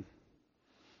 16.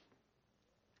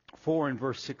 4 and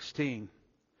verse 16.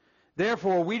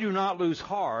 Therefore we do not lose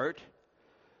heart,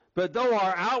 but though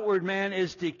our outward man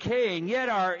is decaying, yet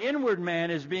our inward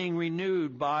man is being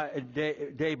renewed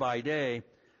day by day.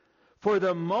 For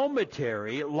the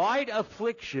momentary light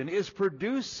affliction is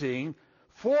producing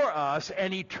for us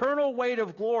an eternal weight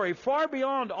of glory far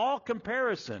beyond all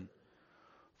comparison.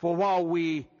 For while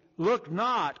we look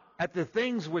not at the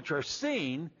things which are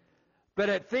seen, but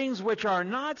at things which are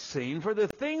not seen, for the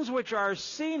things which are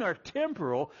seen are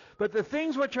temporal, but the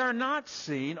things which are not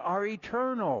seen are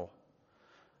eternal.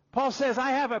 Paul says,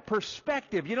 I have a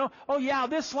perspective. Oh yeah,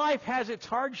 this life has its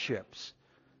hardships.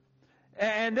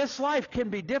 And this life can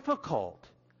be difficult.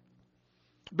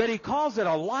 But he calls it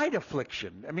a light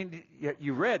affliction. I mean,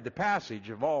 you read the passage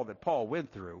of all that Paul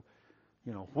went through.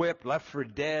 Whipped, left for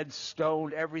dead,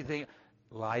 stoned, everything.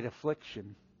 Light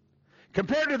affliction.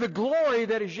 Compared to the glory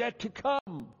that is yet to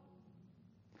come.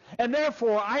 And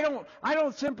therefore, I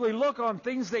don't simply look on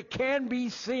things that can be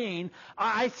seen.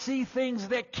 I see things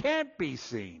that can't be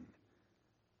seen.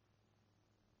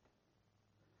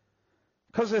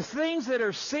 Because the things that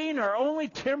are seen are only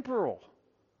temporal.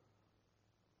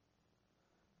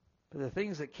 But the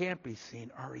things that can't be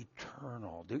seen are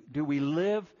eternal. Do we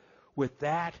live with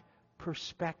that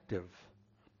perspective?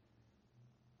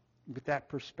 With that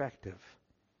perspective.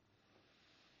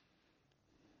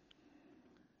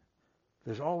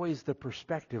 There's always the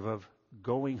perspective of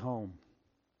going home.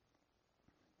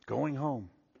 Going home.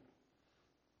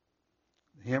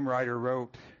 The hymn writer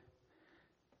wrote,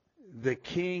 the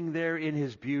king there in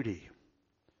his beauty,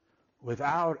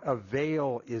 without a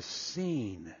veil is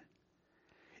seen.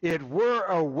 It were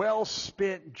a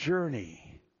well-spent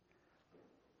journey,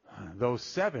 though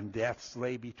 7 deaths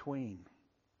lay between.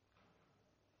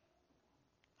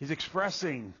 He's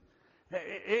expressing,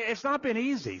 it's not been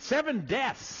easy. 7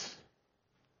 deaths.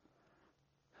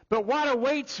 But what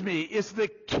awaits me is the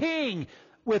king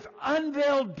with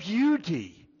unveiled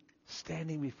beauty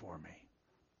standing before me.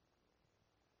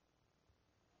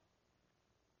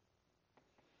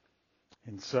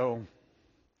 And so,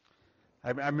 I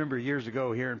remember years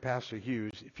ago hearing Pastor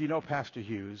Hughes. If you know Pastor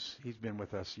Hughes, he's been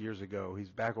with us years ago.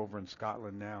 He's back over in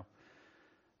Scotland now.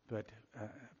 But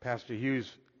Pastor Hughes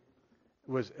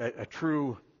was a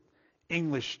true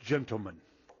English gentleman.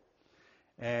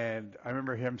 And I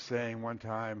remember him saying one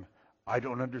time, I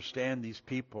don't understand these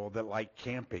people that like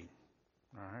camping.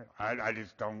 All right? I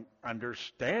just don't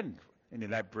understand any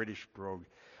of that British brogue.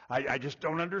 I just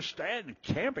don't understand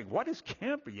camping. What is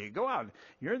camping? You go out,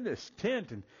 you're in this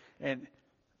tent, and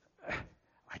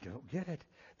I don't get it.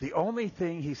 The only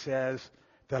thing, he says,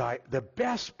 the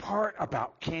best part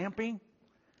about camping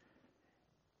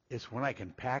is when I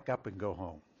can pack up and go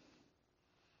home.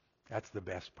 That's the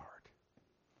best part.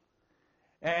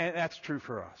 And that's true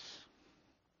for us.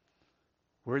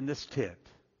 We're in this tent.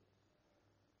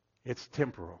 It's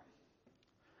temporal.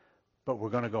 But we're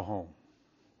going to go home.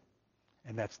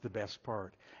 And that's the best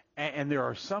part. And there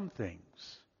are some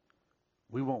things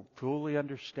we won't fully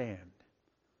understand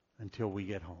until we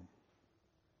get home.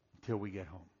 Until we get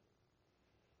home.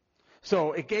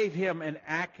 So it gave him an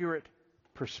accurate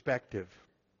perspective.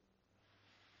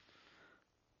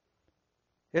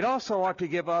 It also ought to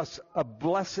give us a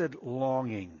blessed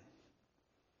longing.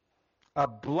 A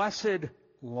blessed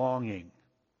longing.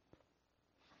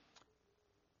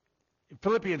 In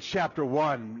Philippians chapter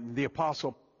 1, the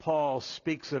Apostle Paul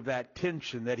speaks of that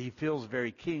tension that he feels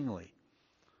very keenly.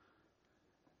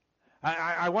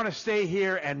 I want to stay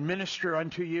here and minister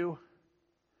unto you,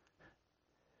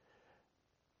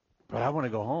 but I want to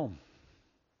go home,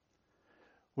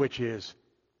 which is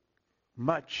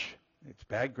much, it's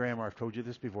bad grammar, I've told you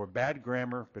this before, bad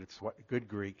grammar, but it's good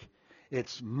Greek.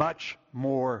 It's much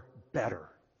more better.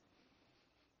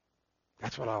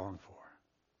 That's what I long for.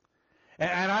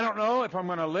 And I don't know if I'm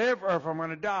going to live or if I'm going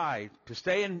to die. To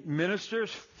stay in ministers,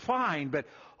 fine, but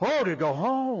to go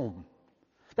home.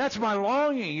 That's my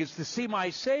longing, is to see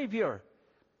my Savior.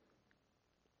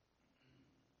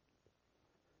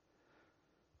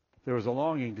 There was a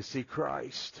longing to see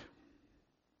Christ.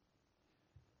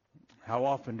 How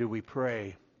often do we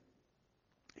pray,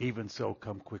 even so,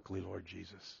 come quickly, Lord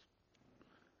Jesus?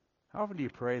 How often do you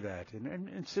pray that?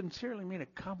 And sincerely mean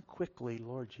it, come quickly,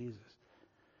 Lord Jesus.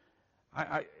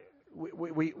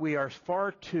 We are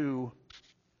far too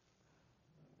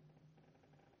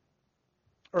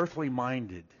earthly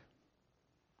minded,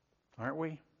 aren't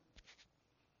we?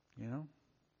 You know,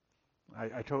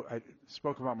 I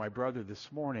spoke about my brother this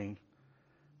morning.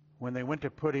 When they went to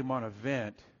put him on a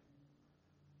vent,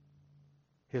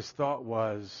 his thought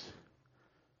was,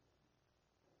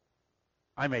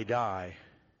 I may die,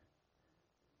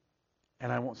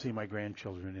 and I won't see my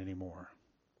grandchildren anymore.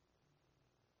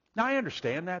 Now, I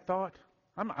understand that thought.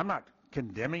 I'm not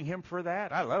condemning him for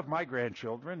that. I love my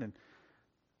grandchildren, and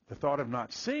the thought of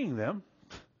not seeing them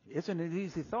isn't an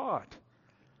easy thought.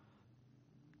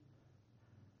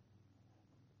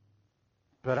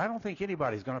 But I don't think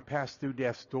anybody's going to pass through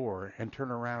death's door and turn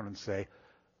around and say,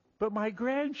 but my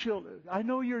grandchildren, I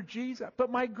know you're Jesus, but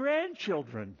my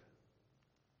grandchildren.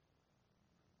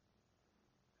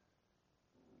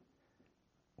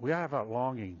 We have a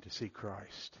longing to see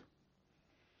Christ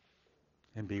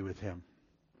and be with him.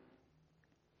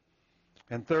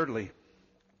 And thirdly,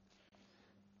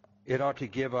 it ought to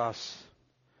give us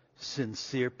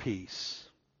sincere peace.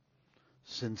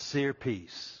 Sincere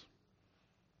peace.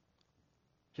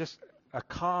 Just a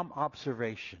calm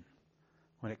observation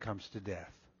when it comes to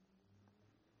death.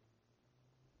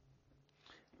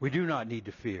 We do not need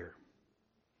to fear.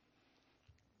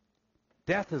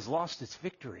 Death has lost its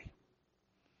victory.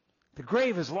 The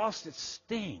grave has lost its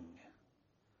sting.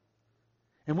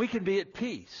 And we can be at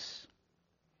peace.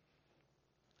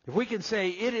 If we can say,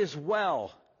 it is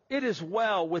well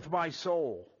with my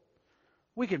soul,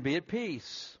 we can be at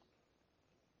peace.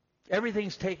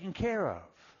 Everything's taken care of.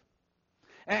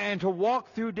 And to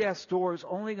walk through death's door is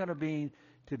only going to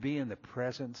be in the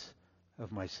presence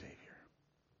of my Savior.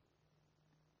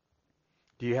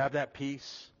 Do you have that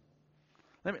peace?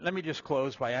 Let me just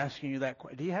close by asking you that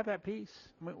question. Do you have that peace?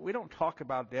 I mean, we don't talk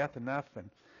about death enough,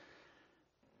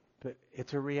 but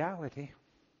it's a reality.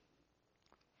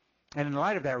 And in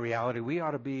light of that reality, we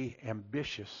ought to be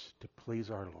ambitious to please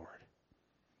our Lord.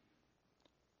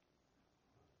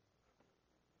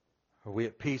 Are we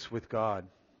at peace with God?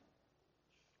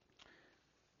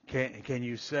 Can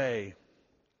you say,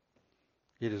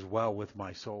 it is well with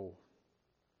my soul?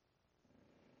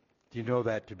 Do you know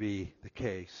that to be the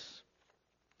case?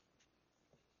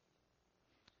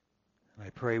 And I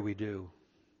pray we do.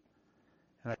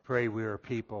 And I pray we are a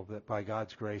people that by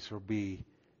God's grace will be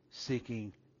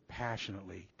seeking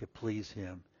passionately to please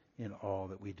him in all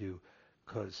that we do,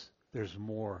 because there's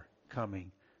more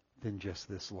coming than just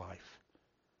this life.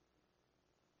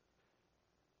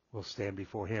 We'll stand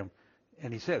before him.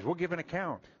 And he says, we'll give an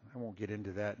account. I won't get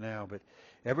into that now, but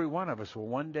every one of us will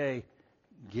one day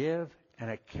give an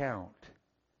account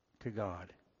to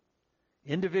God.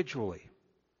 Individually.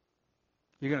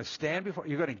 You're going to stand before,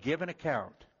 you're going to give an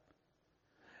account.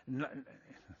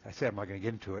 I said I'm not going to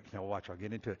get into it. Now watch, I'll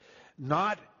get into it.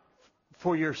 Not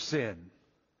for your sin.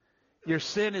 Your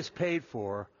sin is paid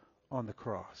for on the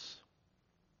cross.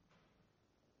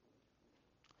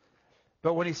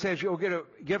 But when he says you'll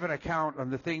give an account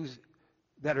on the things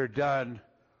that are done,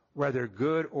 whether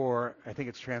good or, I think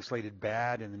it's translated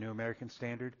bad in the New American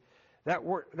Standard, that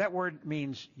word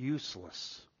means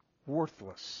useless,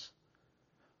 worthless.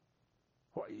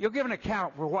 You'll give an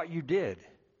account for what you did.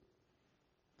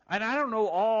 And I don't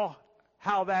know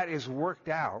how that is worked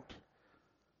out,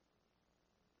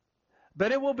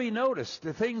 but it will be noticed,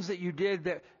 the things that you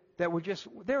did that were just,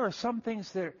 there are some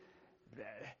things that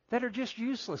are just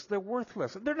useless. They're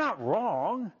worthless. They're not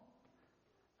wrong.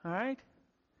 All right?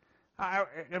 I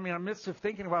mean, in the midst of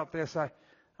thinking about this, I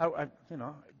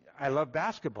love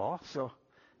basketball, so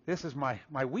this is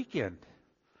my weekend.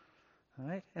 All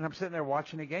right? And I'm sitting there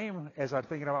watching a game as I'm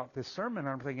thinking about this sermon, and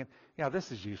I'm thinking, yeah,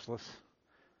 this is useless.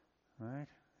 All right?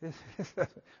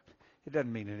 It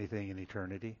doesn't mean anything in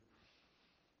eternity.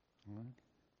 All right?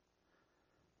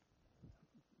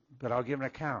 But I'll give an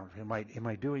account. Am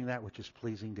I doing that which is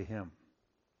pleasing to him?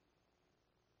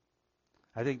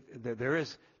 I think that there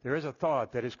is a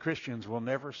thought that as Christians we'll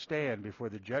never stand before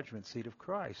the judgment seat of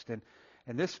Christ. And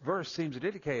this verse seems to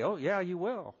indicate, oh yeah, you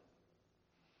will.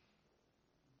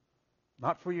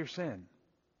 Not for your sin,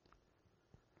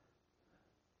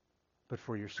 but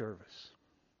for your service.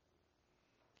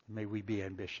 May we be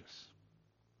ambitious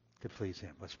to please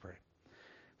him. Let's pray.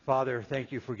 Father,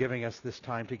 thank you for giving us this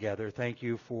time together. Thank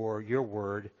you for your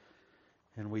word.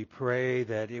 And we pray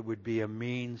that it would be a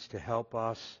means to help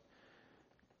us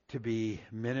to be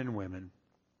men and women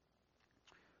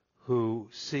who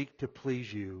seek to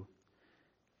please you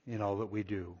in all that we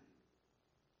do.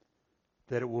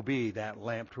 That it will be that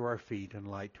lamp to our feet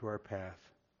and light to our path.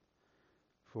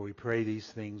 For we pray these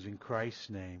things in Christ's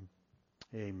name.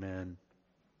 Amen.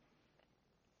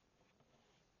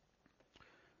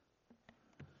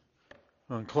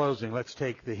 In closing, let's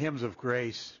take the hymns of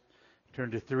grace.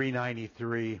 Turn to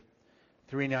 393.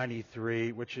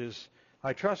 393, which is,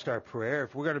 I trust, our prayer.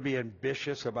 If we're going to be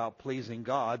ambitious about pleasing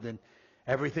God, then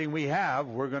everything we have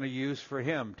we're going to use for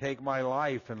him. Take my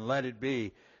life and let it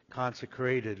be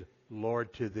consecrated,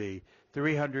 Lord, to thee.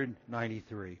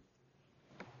 393.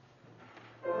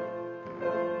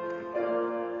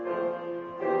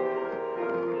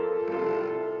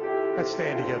 Let's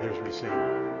stand together as we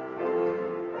sing.